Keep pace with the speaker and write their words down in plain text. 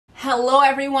Hello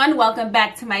everyone, welcome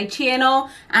back to my channel.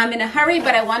 I'm in a hurry,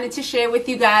 but I wanted to share with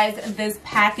you guys this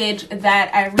package that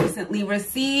I recently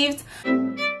received.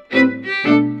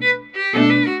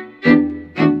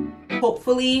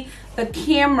 Hopefully the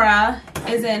camera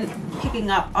isn't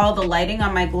picking up all the lighting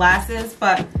on my glasses,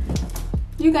 but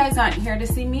you guys aren't here to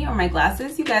see me or my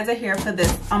glasses. You guys are here for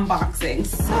this unboxing.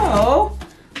 So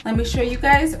let me show you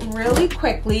guys really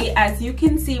quickly. As you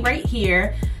can see right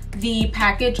here, the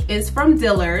package is from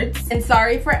Dillard's, and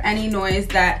sorry for any noise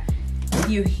that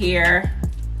you hear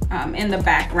in the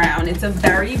background. It's a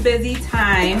very busy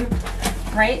time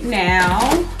right now.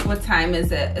 What time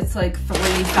is it? It's like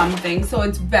 3 something, so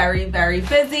it's very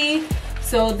busy.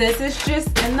 So this is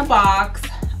just in the box.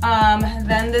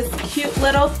 Then this cute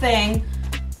little thing.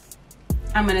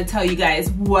 I'm gonna tell you guys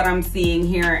what I'm seeing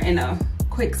here in a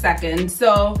quick second.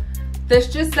 So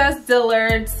this just says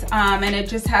Dillard's, and it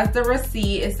just has the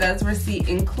receipt. It says receipt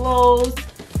enclosed.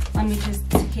 Let me just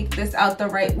take this out the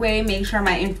right way, make sure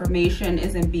my information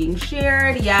isn't being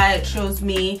shared. Yeah, it shows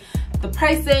me the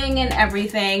pricing and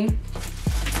everything.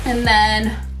 And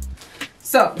then,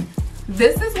 so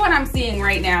this is what I'm seeing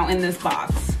right now in this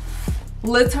box.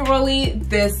 Literally,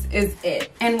 this is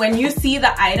it. And when you see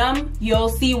the item, you'll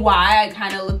see why I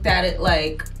kind of looked at it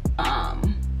like,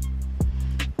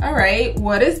 all right,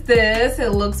 what is this?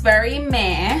 It looks very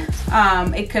meh.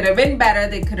 It could have been better.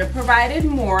 They could have provided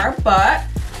more, but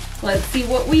let's see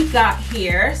what we got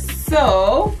here.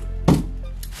 So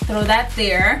throw that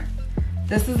there.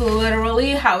 This is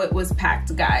literally how it was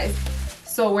packed, guys.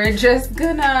 So we're just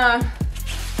gonna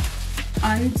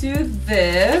undo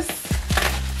this.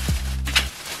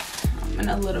 I'm in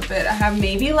a little bit. I have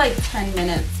maybe like 10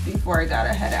 minutes before I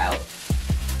gotta head out.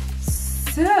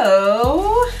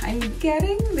 So I'm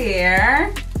getting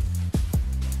there.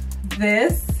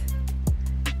 This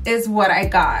is what I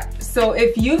got. So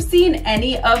if you've seen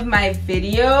any of my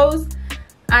videos,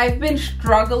 I've been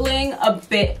struggling a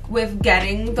bit with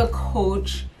getting the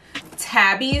Coach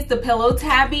tabbies, the pillow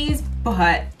tabbies,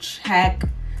 but check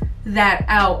that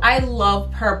out. I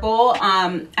love purple.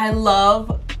 I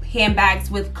love handbags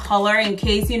with color, in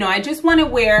case, you know, I just want to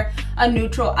wear a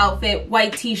neutral outfit,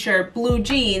 white t-shirt, blue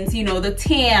jeans, you know, the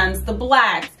tans, the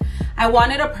blacks. I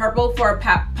wanted a purple for a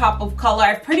pop of color.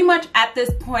 I've pretty much at this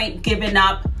point given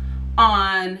up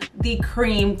on the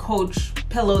cream Coach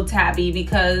pillow tabby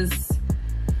because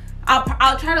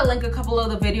I'll try to link a couple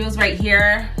of the videos right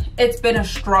here. It's been a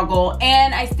struggle,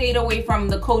 and I stayed away from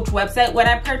the Coach website when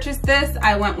I purchased this.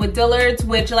 I went with Dillard's,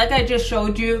 which, like I just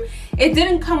showed you, it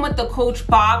didn't come with the Coach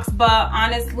box, but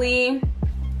honestly,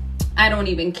 I don't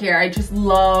even care. I just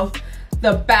love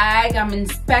the bag. I'm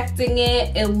inspecting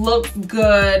it. It looks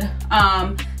good.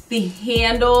 The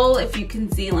handle, if you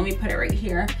can see, let me put it right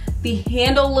here. The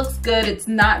handle looks good. It's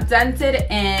not dented,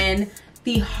 and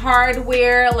the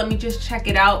hardware, let me just check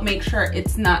it out, make sure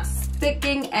it's not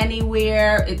sticking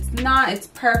anywhere. It's not, it's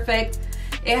perfect.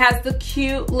 It has the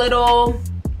cute little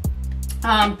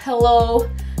pillow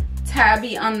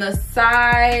tabby on the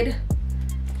side.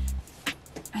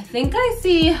 I think I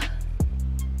see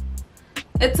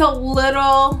it's a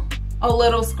little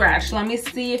scratch. Let me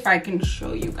see if I can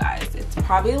show you guys. It's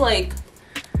probably like,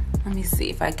 let me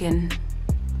see if I can.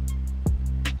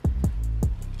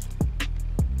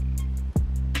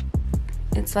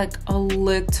 It's like a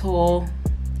little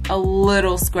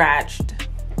scratched,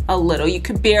 a little. You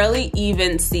could barely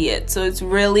even see it. So it's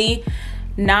really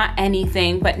not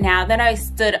anything. But now that I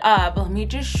stood up, let me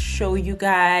just show you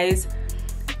guys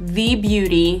the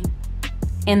beauty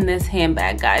in this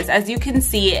handbag, guys. As you can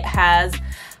see, it has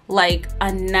like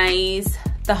a nice,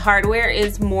 the hardware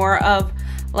is more of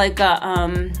like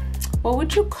a, what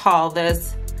would you call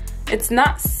this? It's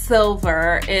not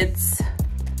silver, it's,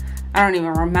 I don't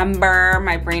even remember.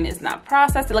 My brain is not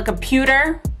processed. Like a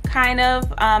pewter kind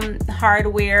of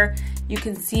hardware. You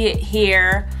can see it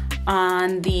here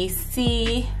on the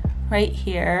C right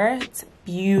here. It's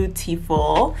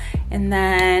beautiful. And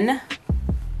then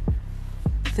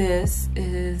this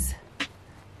is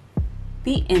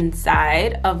the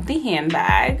inside of the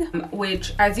handbag,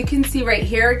 which, as you can see right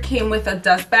here, came with a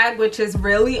dust bag, which is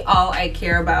really all I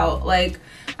care about. Like,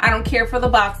 I don't care for the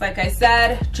box, like I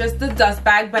said, just the dust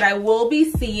bag, but I will be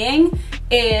seeing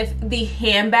if the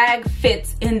handbag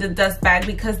fits in the dust bag,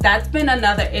 because that's been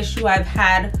another issue I've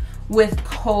had with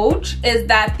Coach, is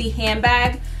that the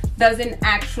handbag doesn't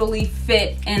actually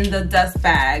fit in the dust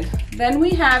bag. Then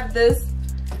we have this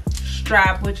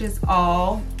strap, which is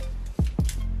all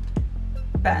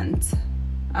bent.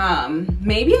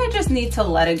 Maybe I just need to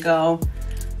let it go.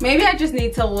 Maybe I just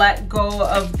need to let go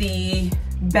of the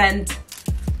bent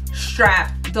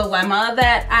strap dilemma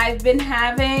that I've been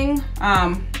having.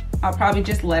 I'll probably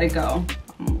just let it go.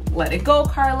 Let it go,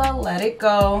 Carla, let it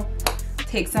go.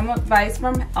 Take some advice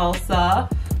from Elsa,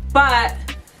 but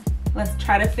let's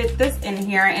try to fit this in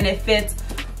here, and it fits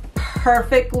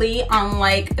perfectly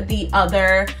unlike the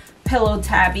other pillow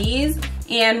tabbies.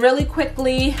 And really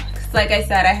quickly, like I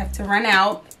said, I have to run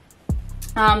out.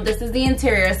 This is the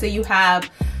interior. So you have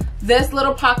this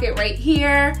little pocket right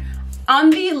here. On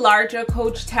the larger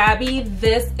Coach Tabby,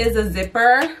 this is a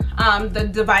zipper. The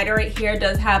divider right here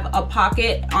does have a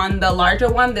pocket on the larger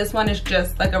one. This one is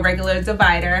just like a regular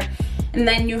divider. And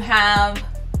then you have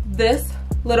this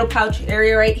little pouch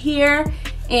area right here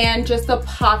and just a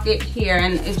pocket here,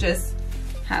 and it just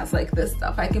has like this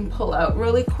stuff I can pull out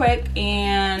really quick.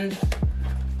 And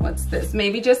what's this?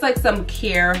 Maybe just like some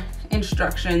care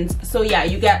instructions. So yeah,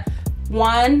 you get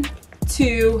 1,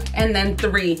 2, and then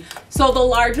 3. So the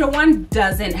larger one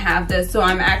doesn't have this, so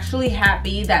I'm actually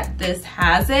happy that this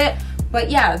has it. But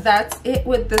yeah, that's it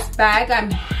with this bag.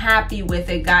 I'm happy with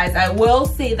it, guys. I will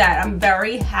say that I'm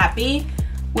very happy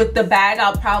with the bag.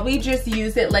 I'll probably just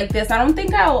use it like this. I don't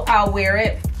think I'll wear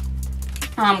it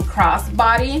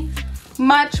crossbody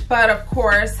much, but of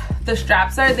course the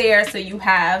straps are there, so you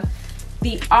have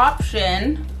the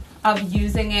option of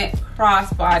using it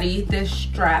crossbody. This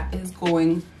strap is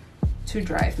going to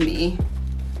drive me,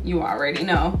 you already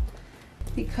know,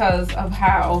 because of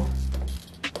how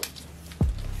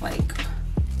like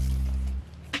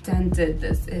dented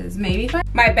this is. Maybe if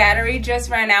my battery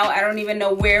just ran out. I don't even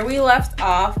know where we left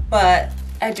off, but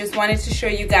I just wanted to show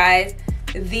you guys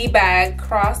the bag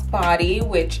crossbody,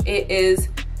 which it is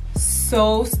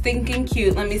so stinking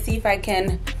cute. Let me see if I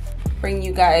can bring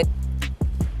you guys,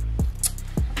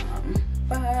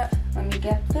 but let me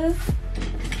get this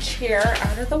chair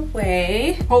out of the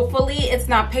way. Hopefully it's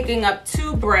not picking up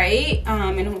too bright,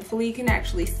 and hopefully you can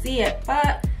actually see it,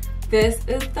 but this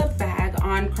is the bag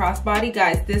on crossbody,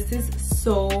 guys. This is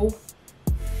so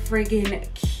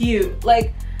friggin' cute.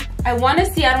 Like, I want to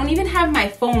see, I don't even have my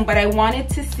phone, but I wanted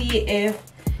to see if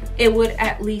it would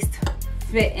at least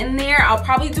fit in there. I'll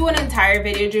probably do an entire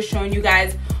video just showing you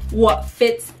guys what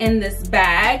fits in this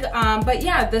bag. But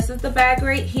yeah, this is the bag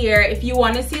right here. If you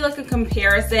want to see like a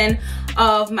comparison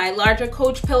of my larger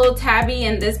Coach pillow tabby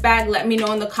and this bag, let me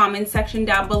know in the comment section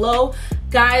down below.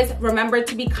 Guys, remember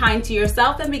to be kind to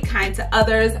yourself and be kind to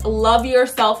others. Love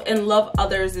yourself and love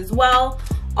others as well.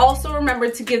 Also remember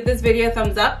to give this video a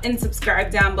thumbs up and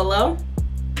subscribe down below.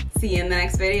 See you in the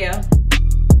next video.